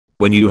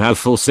when you have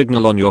full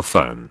signal on your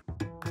phone.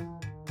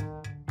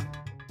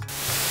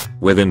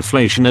 With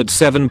inflation at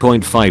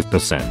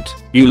 7.5%,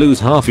 you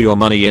lose half your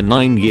money in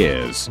 9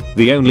 years.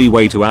 The only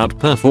way to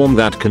outperform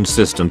that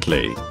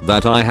consistently,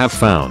 that I have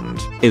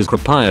found, is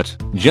quiet.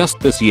 Just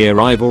this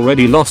year I've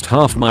already lost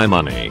half my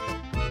money.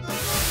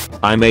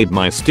 I made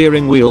my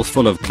steering wheel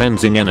full of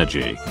cleansing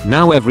energy.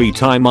 Now every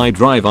time I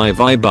drive I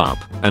vibe up,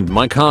 and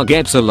my car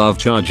gets a love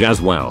charge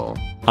as well.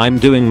 I'm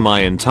doing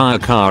my entire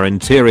car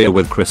interior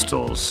with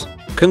crystals.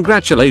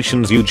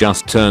 Congratulations, you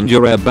just turned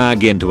your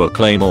airbag into a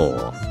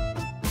claymore.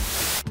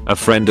 A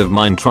friend of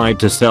mine tried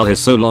to sell his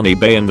soul on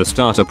eBay and the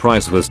starter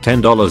price was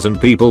 $10 and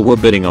people were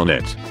bidding on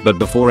it. But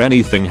before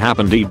anything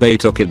happened eBay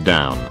took it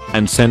down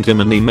and sent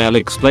him an email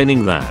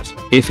explaining that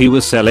if he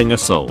was selling a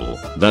soul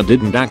that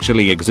didn't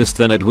actually exist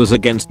then it was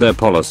against their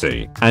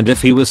policy, and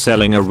if he was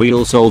selling a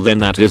real soul then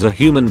that is a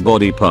human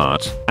body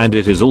part and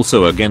it is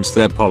also against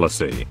their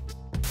policy.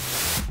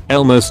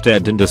 Elmo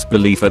stared in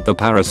disbelief at the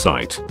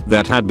parasite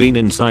that had been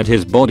inside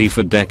his body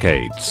for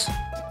decades.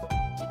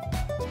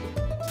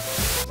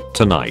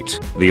 Tonight,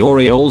 the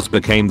Orioles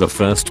became the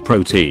first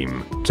pro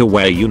team to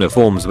wear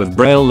uniforms with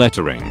Braille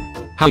lettering.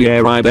 How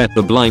yeah, I bet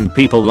the blind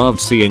people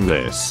loved seeing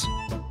this.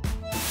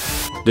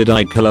 Did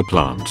I kill a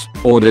plant,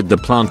 or did the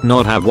plant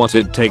not have what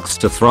it takes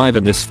to thrive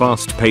in this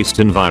fast-paced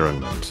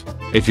environment?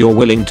 If you're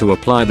willing to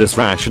apply this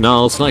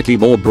rationale slightly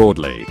more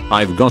broadly,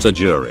 I've got a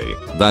jury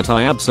that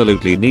I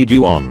absolutely need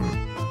you on.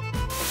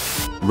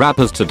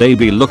 Rappers today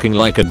be looking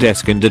like a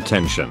desk in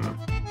detention.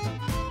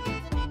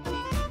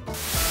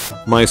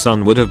 My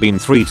son would have been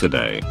 3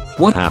 today.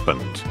 What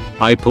happened?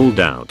 I pulled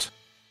out.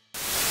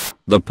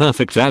 The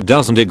perfect dad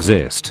doesn't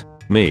exist.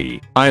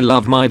 Me, I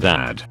love my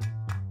dad.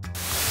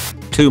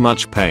 Too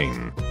much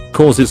pain.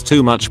 Causes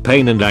too much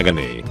pain and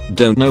agony.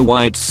 Don't know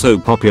why it's so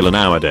popular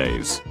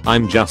nowadays.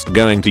 I'm just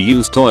going to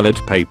use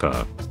toilet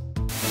paper.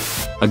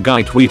 A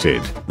guy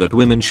tweeted that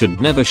women should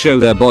never show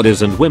their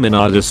bodies and women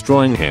are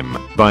destroying him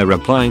by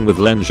replying with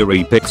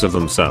lingerie pics of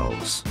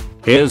themselves.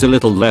 Here's a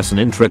little lesson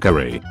in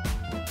trickery.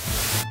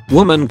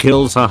 Woman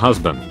kills her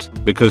husband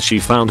because she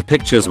found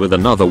pictures with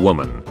another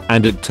woman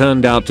and it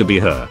turned out to be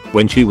her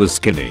when she was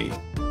skinny.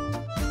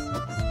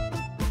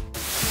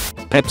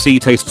 Pepsi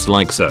tastes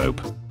like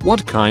soap.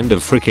 What kind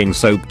of freaking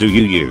soap do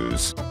you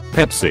use?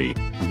 Pepsi.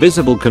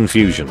 Visible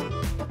confusion.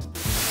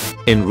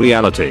 In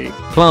reality,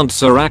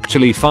 plants are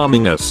actually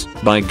farming us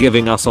by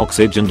giving us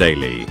oxygen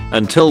daily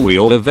until we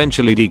all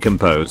eventually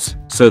decompose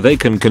so they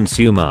can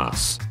consume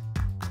us.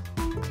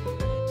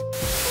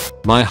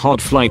 My hot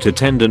flight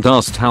attendant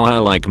asked how I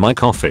like my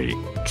coffee.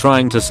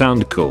 Trying to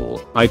sound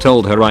cool, I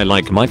told her I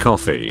like my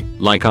coffee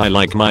like I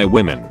like my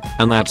women,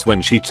 and that's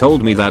when she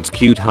told me that's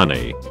cute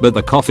honey, but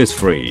the coffee's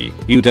free,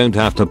 you don't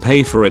have to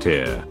pay for it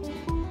here.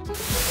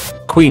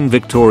 Queen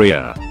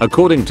Victoria,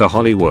 according to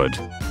Hollywood.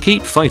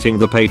 Keep fighting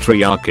the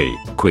patriarchy,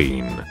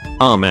 Queen.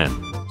 Amen,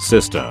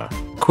 sister.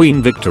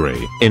 Queen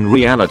Victory, in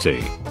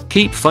reality.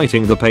 Keep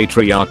fighting the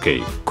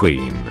patriarchy,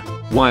 Queen.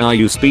 Why are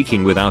you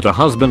speaking without a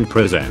husband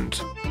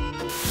present?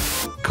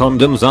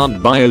 Condoms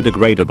aren't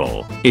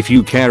biodegradable. If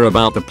you care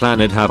about the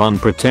planet, have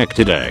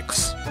unprotected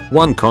X.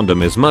 One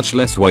condom is much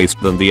less waste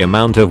than the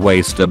amount of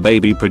waste a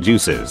baby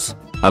produces.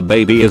 A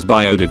baby is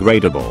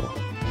biodegradable.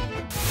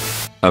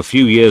 A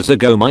few years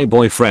ago my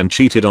boyfriend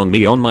cheated on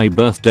me on my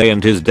birthday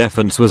and his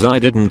defense was I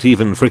didn't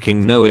even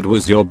freaking know it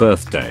was your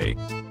birthday.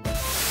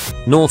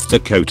 North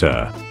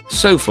Dakota.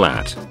 So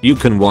flat, you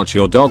can watch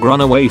your dog run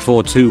away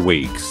for 2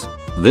 weeks.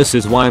 This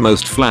is why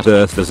most flat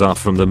earthers are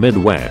from the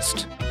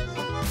Midwest.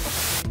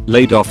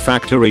 Laid off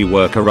factory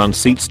worker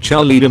unseats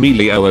Charli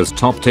D'Amelio as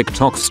top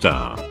TikTok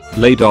star.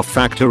 Laid off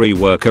factory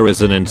worker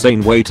is an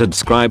insane way to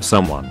describe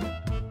someone.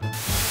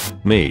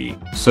 Me.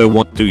 So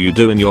what do you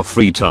do in your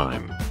free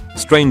time?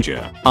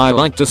 Stranger. I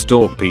like to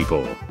stalk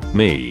people.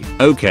 Me.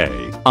 Okay.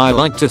 I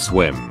like to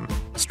swim.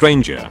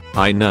 Stranger.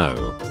 I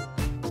know.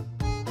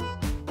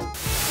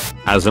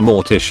 As a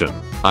mortician,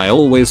 I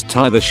always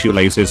tie the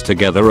shoelaces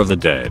together of the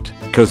dead,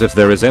 cause if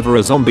there is ever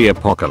a zombie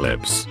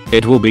apocalypse,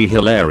 it will be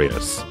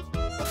hilarious.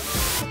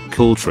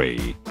 Cool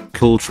tree.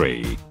 Cool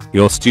tree.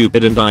 You're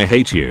stupid and I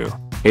hate you.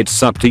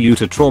 It's up to you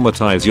to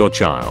traumatize your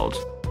child.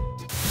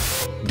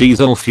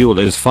 Diesel fuel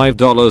is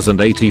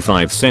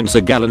 $5.85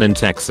 a gallon in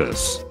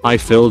Texas. I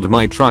filled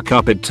my truck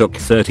up, it took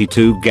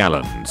 32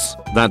 gallons.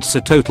 That's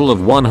a total of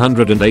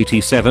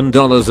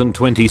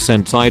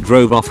 $187.20 I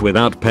drove off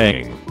without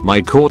paying.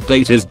 My court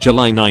date is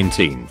July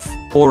 19th.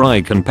 Or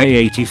I can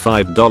pay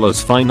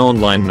 $85 fine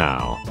online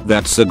now.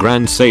 That's a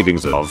grand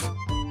savings of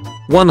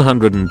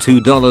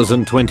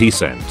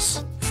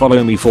 $102.20.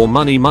 Follow me for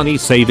money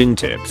saving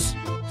tips.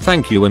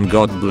 Thank you and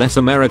God bless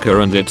America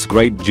and its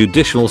great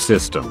judicial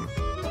system.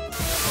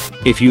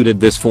 If you did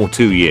this for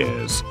 2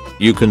 years,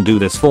 you can do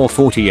this for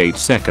 48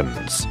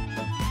 seconds.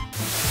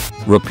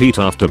 Repeat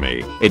after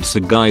me. It's a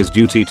guy's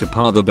duty to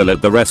pay the bill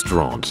at the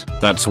restaurant.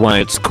 That's why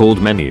it's called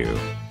menu.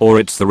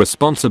 Or it's the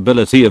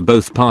responsibility of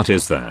both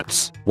parties.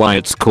 That's why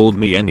it's called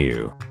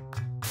menu.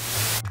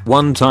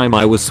 One time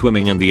I was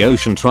swimming in the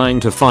ocean trying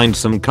to find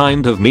some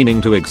kind of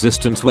meaning to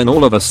existence when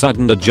all of a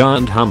sudden a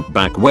giant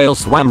humpback whale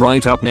swam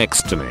right up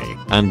next to me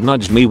and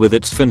nudged me with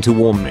its fin to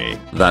warn me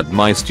that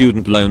my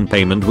student loan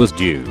payment was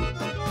due.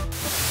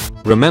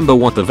 Remember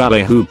what the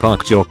valet who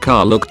parked your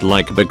car looked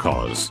like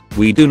because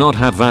we do not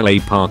have valet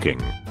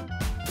parking.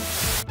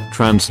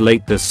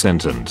 Translate this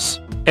sentence.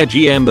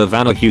 Edgy Ember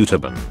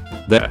Vanahutaban.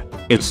 There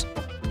is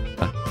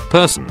a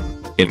person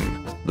in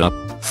the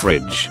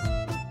fridge.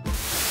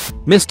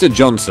 Mr.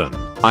 Johnson,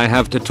 I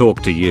have to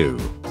talk to you.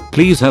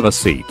 Please have a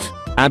seat.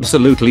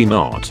 Absolutely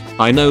not.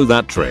 I know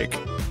that trick.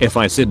 If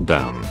I sit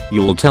down,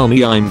 you'll tell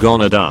me I'm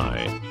gonna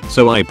die.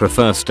 So I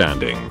prefer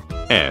standing.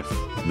 F.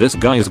 This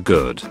guy's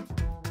good.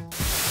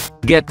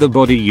 Get the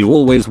body you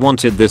always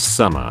wanted this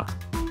summer.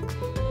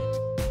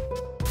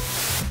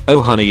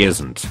 Oh honey,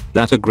 isn't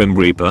that a Grim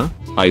Reaper?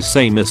 I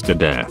say Mr.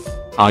 Death.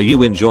 Are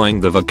you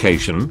enjoying the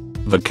vacation?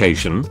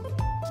 Vacation?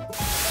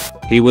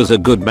 He was a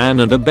good man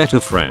and a better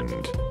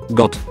friend.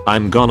 God,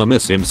 I'm gonna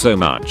miss him so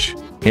much.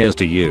 Here's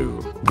to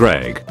you,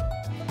 Greg.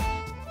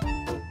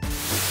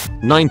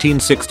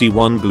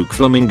 1961 Buick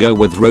Flamingo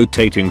with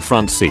rotating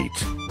front seat.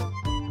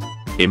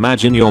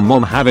 Imagine your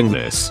mom having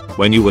this.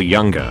 When you were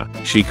younger,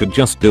 she could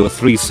just do a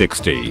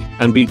 360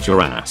 and beat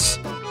your ass.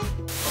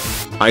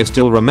 I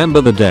still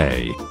remember the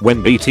day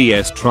when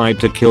BTS tried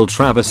to kill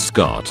Travis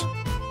Scott.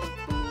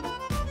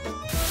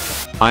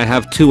 I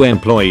have 2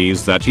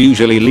 employees that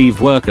usually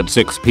leave work at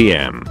 6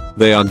 PM.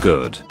 They are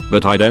good,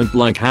 but I don't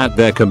like how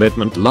their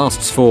commitment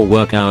lasts 4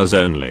 work hours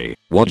only.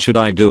 What should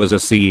I do as a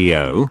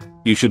CEO?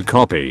 You should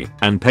copy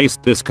and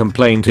paste this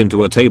complaint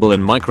into a table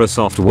in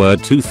Microsoft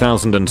Word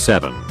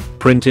 2007.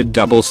 Print it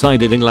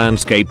double-sided in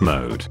landscape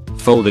mode.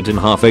 Fold it in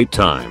half 8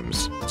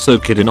 times.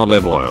 Soak it in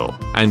olive oil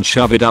and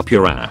shove it up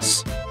your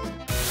ass.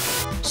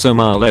 So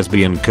my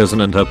lesbian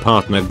cousin and her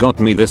partner got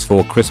me this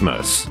for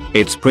Christmas.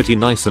 It's pretty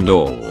nice and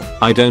all.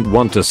 I don't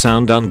want to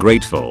sound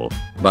ungrateful,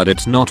 but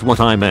it's not what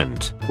I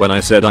meant when I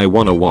said I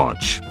wanna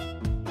watch.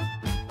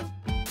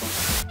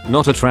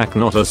 Not a track,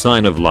 not a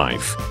sign of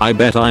life. I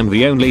bet I'm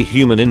the only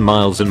human in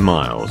miles and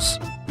miles.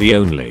 The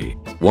only.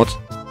 What?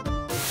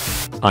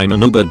 I'm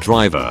an Uber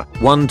driver.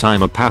 One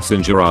time a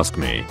passenger asked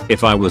me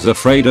if I was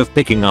afraid of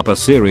picking up a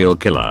serial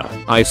killer.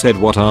 I said,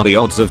 what are the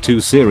odds of 2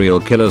 serial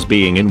killers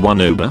being in one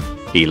Uber?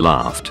 He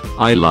laughed.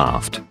 I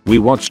laughed. We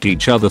watched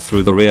each other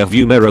through the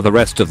rearview mirror the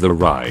rest of the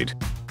ride.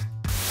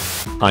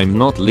 I'm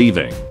not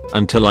leaving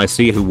until I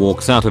see who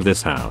walks out of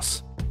this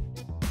house.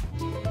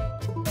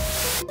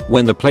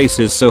 When the place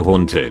is so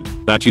haunted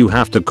that you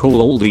have to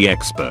call all the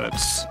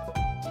experts.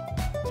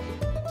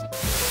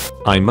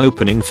 I'm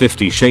opening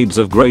 50 Shades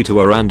of Grey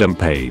to a random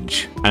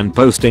page and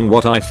posting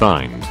what I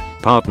find.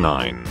 Part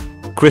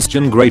 9.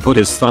 Christian Grey put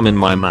his thumb in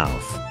my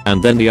mouth,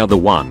 and then the other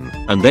one,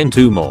 and then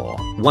 2 more.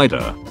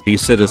 Wider, he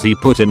said as he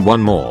put in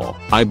 1 more.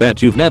 I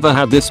bet you've never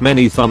had this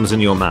many thumbs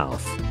in your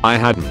mouth. I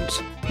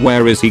hadn't.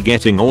 Where is he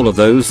getting all of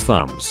those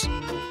thumbs?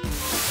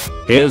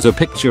 Here's a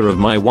picture of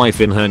my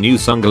wife in her new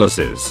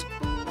sunglasses.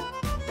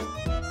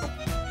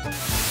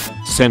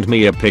 Send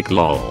me a pic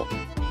lol.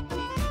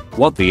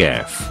 What the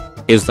F?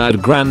 Is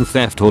that Grand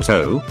Theft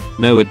Auto?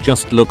 No, it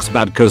just looks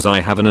bad cause I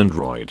have an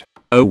Android.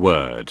 Oh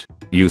word.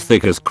 You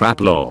thick as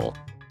crap lol.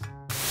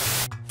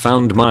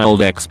 Found my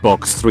old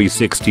Xbox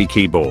 360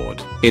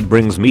 keyboard. It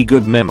brings me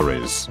good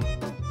memories.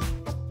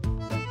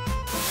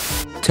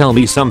 Tell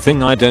me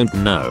something I don't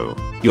know.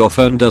 Your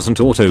phone doesn't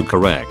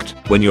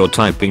autocorrect when you're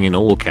typing in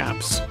all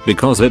caps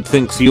because it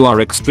thinks you are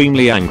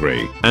extremely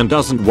angry and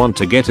doesn't want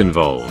to get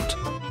involved.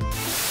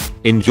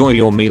 Enjoy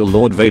your meal,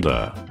 Lord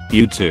Vader.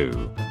 You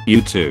too.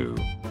 You too.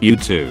 You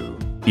too.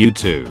 You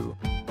too.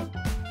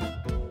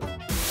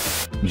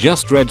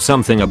 Just read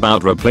something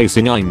about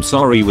replacing I'm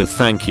sorry with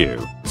thank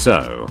you.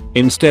 So,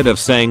 instead of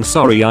saying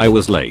sorry I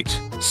was late,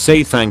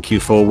 say thank you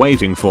for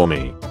waiting for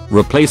me.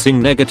 Replacing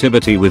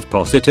negativity with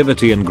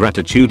positivity and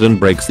gratitude and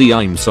breaks the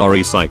I'm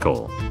sorry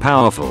cycle.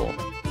 Powerful.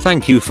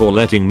 Thank you for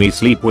letting me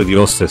sleep with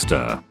your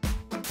sister.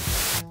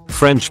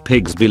 French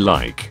pigs be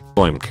like,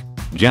 oink.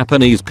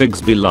 Japanese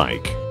pigs be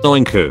like,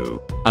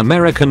 oinku.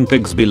 American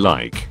pigs be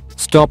like,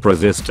 stop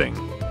resisting.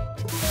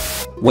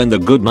 When the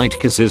goodnight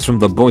kisses from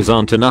the boys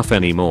aren't enough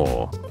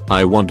anymore,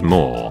 I want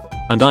more,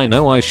 and I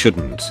know I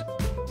shouldn't.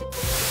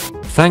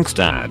 Thanks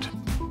dad.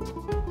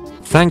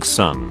 Thanks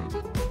son.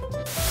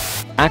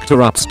 Actor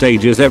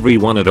upstages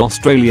everyone at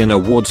Australian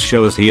awards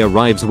show as he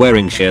arrives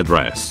wearing sheer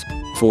dress.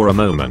 For a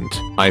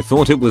moment, I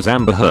thought it was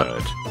Amber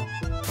Heard.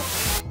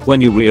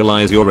 When you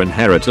realize your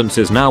inheritance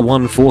is now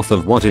 1/4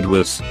 of what it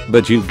was,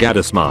 but you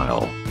gotta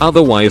smile,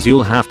 otherwise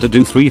you'll have to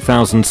do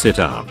 3,000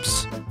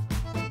 sit-ups.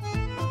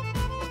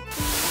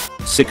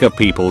 Sick of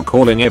people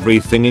calling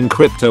everything in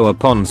crypto a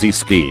Ponzi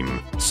scheme.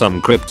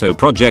 Some crypto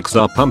projects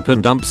are pump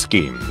and dump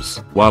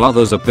schemes, while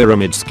others are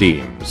pyramid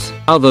schemes.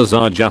 Others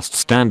are just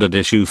standard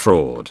issue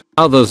fraud.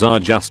 Others are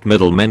just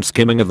middlemen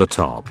skimming at the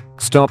top.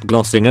 Stop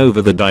glossing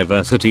over the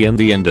diversity in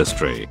the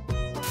industry.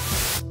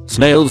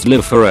 Snails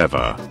live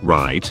forever,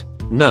 right?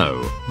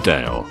 No,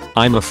 Dale.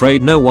 I'm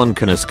afraid no one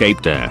can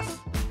escape death.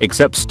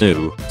 Except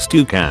Stu.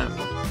 Stu can.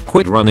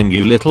 Quit running,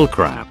 you little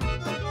crap.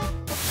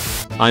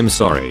 I'm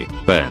sorry,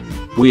 Ben.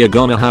 We are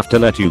gonna have to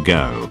let you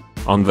go.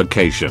 On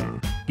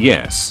vacation.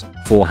 Yes.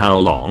 For how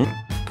long?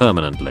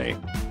 Permanently.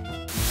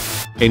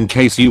 In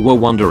case you were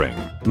wondering,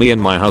 me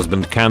and my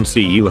husband can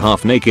see you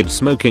half naked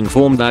smoking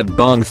form that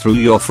bong through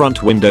your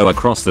front window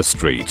across the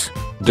street.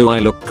 Do I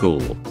look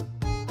cool?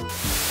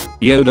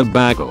 Yoda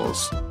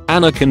Baggles.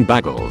 Anakin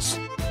Baggles.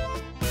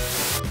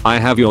 I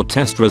have your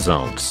test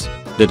results.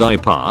 Did I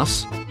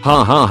pass?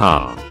 Ha ha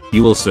ha.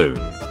 You will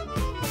soon.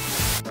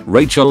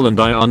 Rachel and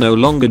I are no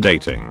longer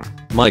dating.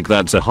 Mike,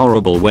 that's a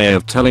horrible way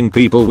of telling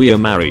people we are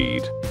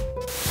married.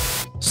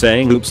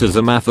 Saying oops as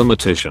a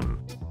mathematician.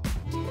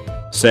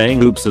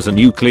 Saying oops as a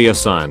nuclear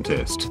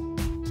scientist.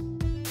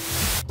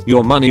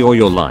 Your money or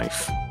your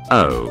life?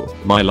 Oh,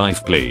 my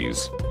life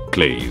please.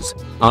 Please.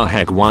 Ah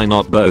heck, why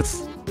not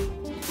both?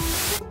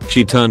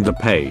 She turned the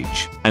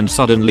page and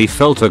suddenly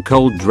felt a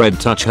cold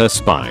dread touch her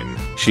spine.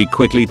 She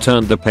quickly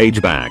turned the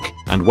page back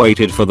and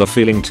waited for the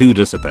feeling to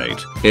dissipate.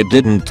 It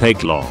didn't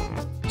take long.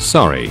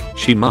 Sorry,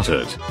 she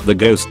muttered. The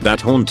ghost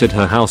that haunted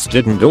her house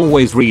didn't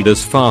always read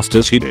as fast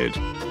as she did.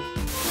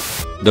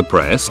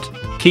 Depressed?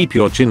 Keep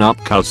your chin up,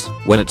 cuz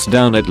when it's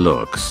down it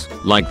looks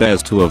like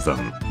there's two of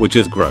them, which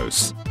is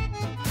gross.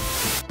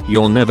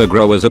 You'll never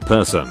grow as a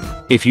person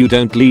if you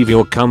don't leave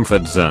your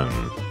comfort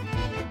zone.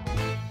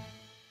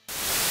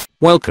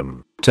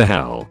 Welcome to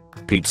hell.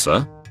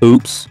 Pizza?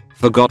 Oops,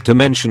 forgot to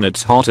mention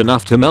it's hot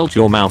enough to melt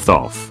your mouth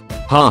off.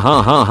 Ha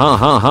ha ha ha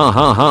ha ha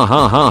ha ha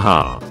ha ha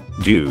ha.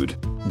 Dude,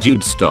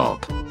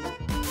 stop.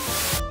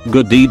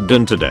 Good deed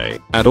done today.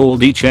 At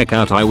Aldi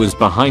checkout I was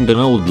behind an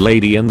old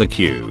lady in the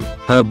queue.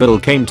 Her bill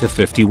came to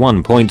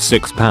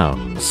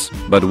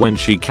 £51.6, but when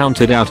she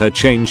counted out her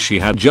change she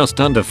had just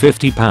under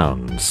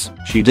 £50.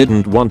 She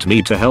didn't want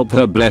me to help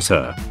her, bless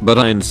her, but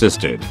I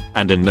insisted,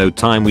 and in no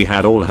time we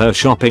had all her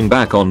shopping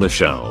back on the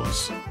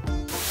shelves.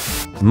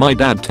 My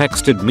dad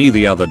texted me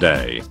the other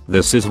day.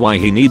 This is why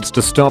he needs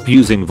to stop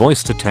using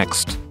voice to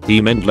text.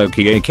 He meant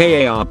Loki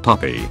aka our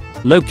puppy.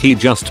 Loki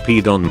just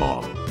peed on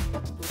mom.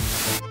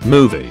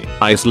 Movie.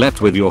 I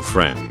slept with your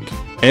friend.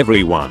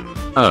 Everyone.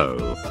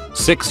 Oh.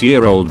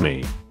 6-year-old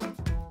me.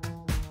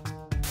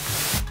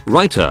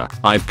 Writer.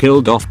 I've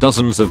killed off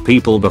dozens of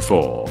people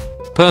before.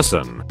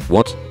 Person.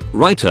 What?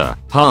 Writer.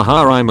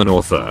 Haha, I'm an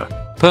author.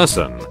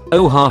 Person.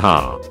 Oh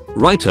haha.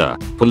 Writer.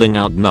 Pulling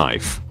out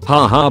knife.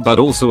 Haha, but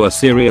also a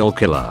serial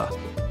killer.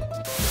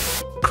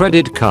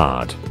 Credit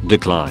card.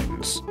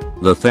 Declines.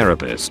 The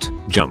therapist.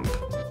 Jump.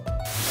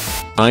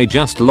 I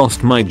just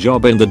lost my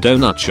job in the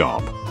donut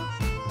shop.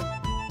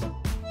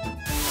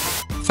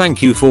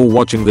 Thank you for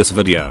watching this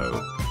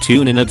video.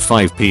 Tune in at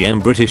 5 PM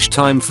British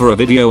time for a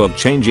video of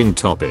changing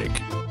topic.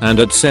 And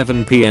at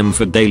 7 PM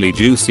for daily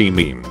juicy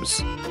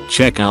memes.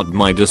 Check out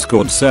my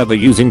Discord server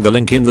using the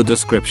link in the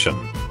description.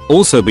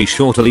 Also be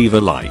sure to leave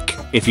a like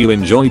if you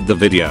enjoyed the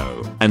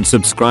video and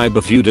subscribe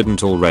if you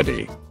didn't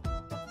already.